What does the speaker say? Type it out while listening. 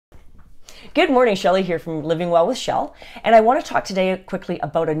Good morning, Shelley here from Living Well with Shell, and I want to talk today quickly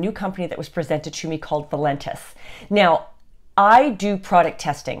about a new company that was presented to me called Valentus. Now, I do product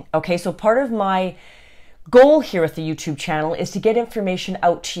testing, okay? So part of my goal here at the YouTube channel is to get information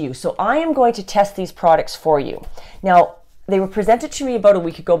out to you. So I am going to test these products for you. Now, they were presented to me about a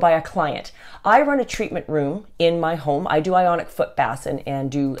week ago by a client. I run a treatment room in my home. I do ionic foot baths and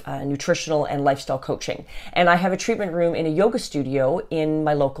do nutritional and lifestyle coaching. And I have a treatment room in a yoga studio in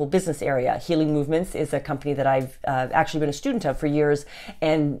my local business area. Healing Movements is a company that I've actually been a student of for years,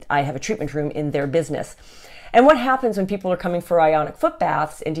 and I have a treatment room in their business. And what happens when people are coming for ionic foot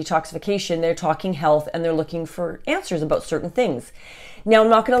baths and detoxification, they're talking health and they're looking for answers about certain things. Now, I'm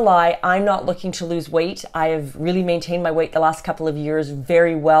not going to lie, I'm not looking to lose weight. I have really maintained my weight the last couple of years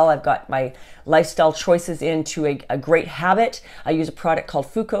very well. I've got my lifestyle choices into a great habit. I use a product called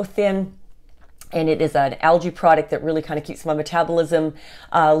Fuco Thin. And it is an algae product that really kind of keeps my metabolism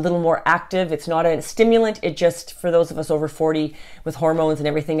a little more active. It's not a stimulant. It just, for those of us over 40 with hormones and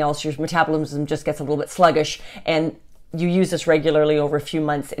everything else, your metabolism just gets a little bit sluggish. And you use this regularly over a few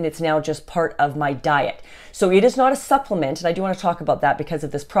months, and it's now just part of my diet. So it is not a supplement, and I do want to talk about that because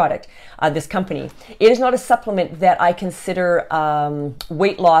of this product, this company. It is not a supplement that I consider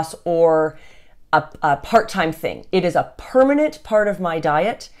weight loss or a part-time thing. It is a permanent part of my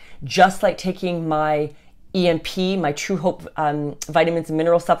diet, just like taking my EMP, my True Hope vitamins and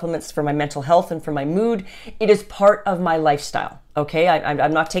mineral supplements for my mental health and for my mood. It is part of my lifestyle, okay?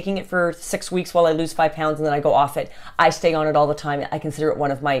 I'm not taking it for 6 weeks while I lose 5 pounds and then I go off it. I stay on it all the time. I consider it one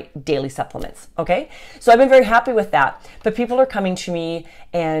of my daily supplements, okay? So I've been very happy with that. But people are coming to me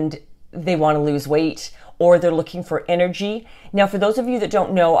and they want to lose weight, or they're looking for energy. Now, for those of you that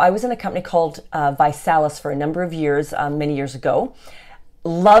don't know, I was in a company called Valentus for a number of years, many years ago.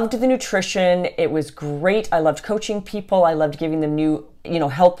 Loved the nutrition. It was great. I loved coaching people. I loved giving them new,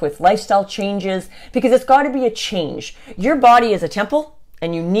 help with lifestyle changes, because it's got to be a change. Your body is a temple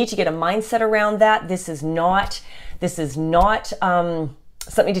and you need to get a mindset around that. This is not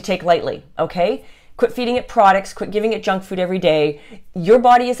something to take lightly, okay? Quit feeding it products, quit giving it junk food every day. Your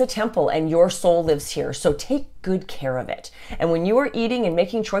body is a temple and your soul lives here. So take good care of it. And when you are eating and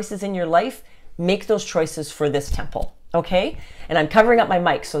making choices in your life, make those choices for this temple. Okay, and I'm covering up my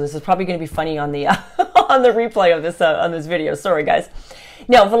mic, so this is probably going to be funny on the on the replay of this on this video. Sorry, guys.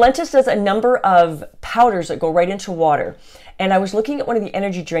 Now, Valentus does a number of powders that go right into water, and I was looking at one of the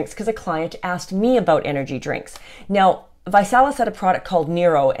energy drinks because a client asked me about energy drinks. Now, Valentus had a product called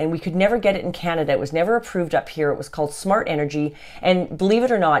Nero, and we could never get it in Canada. It was never approved up here. It was called Smart Energy, and believe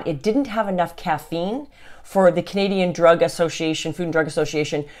it or not, it didn't have enough caffeine for the Canadian Drug Association, Food and Drug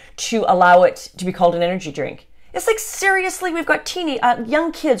Association, to allow it to be called an energy drink. It's like, seriously, we've got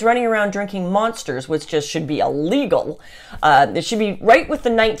young kids running around drinking Monsters, which just should be illegal. It should be right with the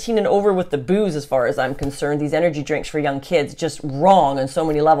 19 and over with the booze, as far as I'm concerned. These energy drinks for young kids, just wrong on so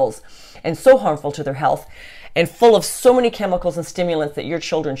many levels and so harmful to their health and full of so many chemicals and stimulants that your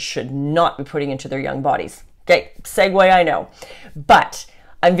children should not be putting into their young bodies. Okay, segue, I know. But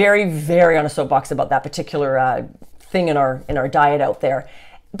I'm very, very on a soapbox about that particular thing in our diet out there.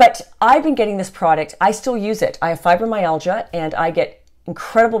 But I've been getting this product. I still use it. I have fibromyalgia and I get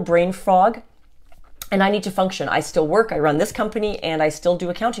incredible brain fog and I need to function. I still work. I run this company and I still do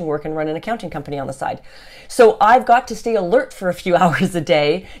accounting work and run an accounting company on the side. So I've got to stay alert for a few hours a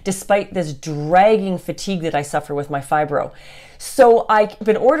day despite this dragging fatigue that I suffer with my fibro. So I've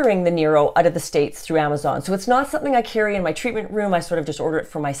been ordering the Nero out of the States through Amazon. So it's not something I carry in my treatment room. I sort of just order it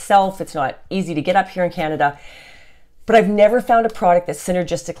for myself. It's not easy to get up here in Canada. But I've never found a product that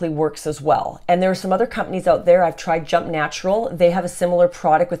synergistically works as well. And there are some other companies out there. I've tried Jump Natural. They have a similar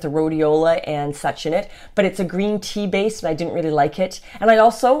product with the rhodiola and such in it, but it's a green tea based and I didn't really like it. And I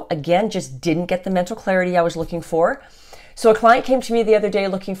also, again, just didn't get the mental clarity I was looking for. So a client came to me the other day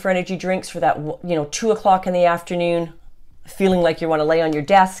looking for energy drinks for that, 2 o'clock in the afternoon, feeling like you want to lay on your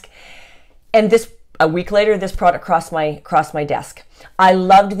desk. And a week later, this product crossed my desk. I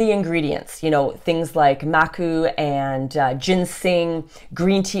loved the ingredients, things like maku and ginseng,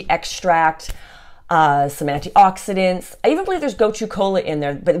 green tea extract, some antioxidants. I even believe there's gochu cola in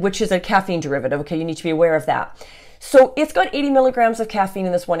there, which is a caffeine derivative. Okay, you need to be aware of that. So it's got 80 milligrams of caffeine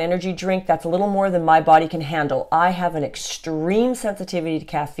in this one energy drink. That's a little more than my body can handle. I have an extreme sensitivity to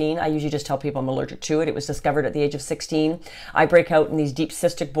caffeine. I usually just tell people I'm allergic to it. It was discovered at the age of 16. I break out in these deep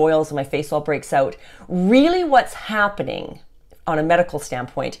cystic boils and my face all breaks out. Really what's happening, on a medical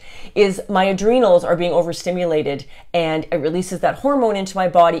standpoint, is my adrenals are being overstimulated and it releases that hormone into my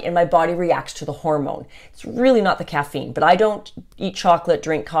body and my body reacts to the hormone. It's really not the caffeine, but I don't eat chocolate,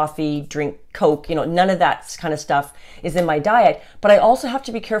 drink coffee, drink Coke, none of that kind of stuff is in my diet. But I also have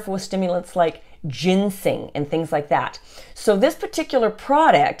to be careful with stimulants like ginseng and things like that. So this particular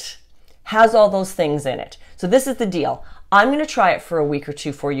product has all those things in it. So this is the deal. I'm going to try it for a week or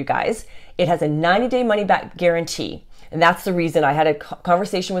two for you guys. It has a 90-day money-back guarantee. And that's the reason I had a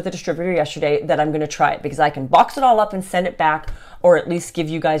conversation with a distributor yesterday that I'm going to try it, because I can box it all up and send it back, or at least give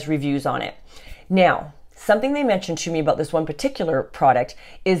you guys reviews on it. Now, something they mentioned to me about this one particular product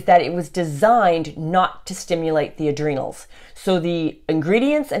is that it was designed not to stimulate the adrenals. So the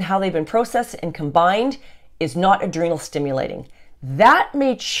ingredients and how they've been processed and combined is not adrenal stimulating. That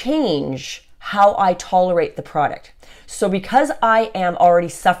may change how I tolerate the product. So because I am already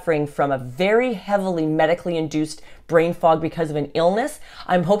suffering from a very heavily medically induced brain fog because of an illness,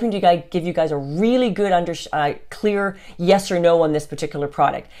 I'm hoping to give you guys a really good, clear yes or no on this particular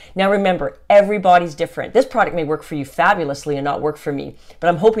product. Now remember, everybody's different. This product may work for you fabulously and not work for me, but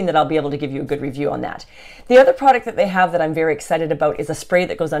I'm hoping that I'll be able to give you a good review on that. The other product that they have that I'm very excited about is a spray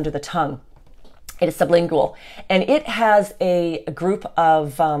that goes under the tongue. It is sublingual, and it has a group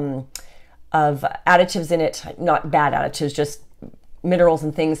of additives in it, not bad additives, just minerals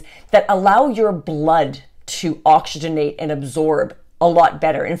and things that allow your blood to oxygenate and absorb a lot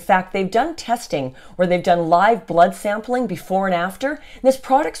better. In fact, they've done testing where they've done live blood sampling before and after. This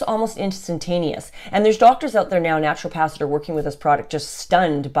product's almost instantaneous. And there's doctors out there now, naturopaths, that are working with this product, just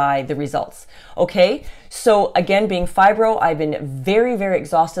stunned by the results. Okay, so again, being fibro, I've been very, very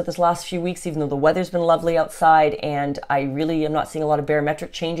exhausted this last few weeks, even though the weather's been lovely outside, and I really am not seeing a lot of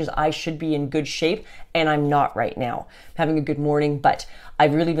barometric changes. I should be in good shape, and I'm not right now. I'm having a good morning, but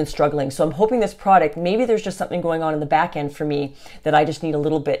I've really been struggling. So I'm hoping this product, maybe there's just something going on in the back end for me that I just need a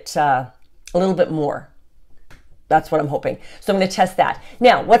little bit more. That's what I'm hoping. So I'm going to test that.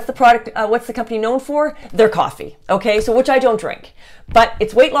 Now, what's the product, what's the company known for? Their coffee. Okay, so which I don't drink, but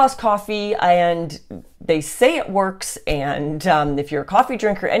it's weight loss coffee and they say it works. And if you're a coffee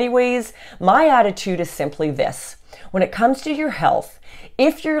drinker anyways, my attitude is simply this. When it comes to your health,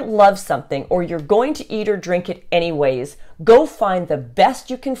 if you love something or you're going to eat or drink it anyways, go find the best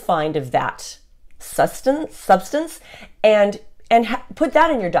you can find of that substance and put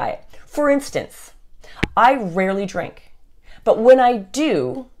that in your diet. For instance, I rarely drink, but when I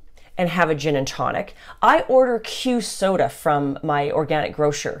do and have a gin and tonic, I order Q soda from my organic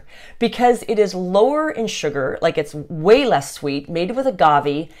grocer because it is lower in sugar, like it's way less sweet, made with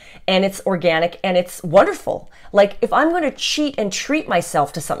agave, and it's organic and it's wonderful. Like if I'm going to cheat and treat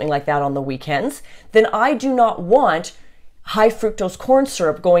myself to something like that on the weekends, then I do not want high fructose corn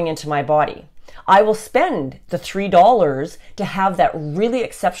syrup going into my body. I will spend the $3 to have that really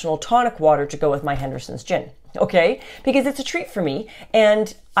exceptional tonic water to go with my Henderson's gin, okay? Because it's a treat for me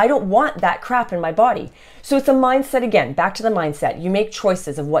and I don't want that crap in my body. So it's a mindset again, back to the mindset. You make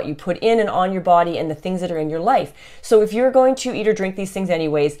choices of what you put in and on your body and the things that are in your life. So if you're going to eat or drink these things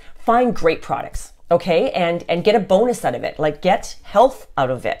anyways, find great products, okay? And get a bonus out of it, like get health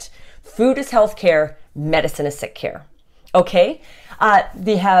out of it. Food is healthcare, medicine is sick care, okay?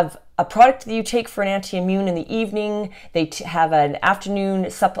 They have a product that you take for an anti-immune in the evening. They have an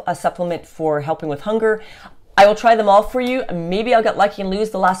afternoon supplement for helping with hunger. I will try them all for you. Maybe I'll get lucky and lose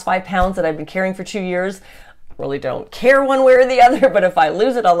the last 5 pounds that I've been carrying for 2 years. Really don't care one way or the other, but if I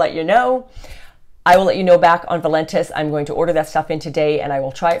lose it, I'll let you know. I will let you know back on Valentus. I'm going to order that stuff in today and I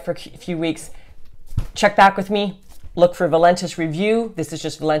will try it for a few weeks. Check back with me. Look for Valentus review. This is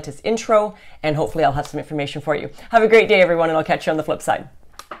just Valentus intro, and hopefully I'll have some information for you. Have a great day, everyone, and I'll catch you on the flip side.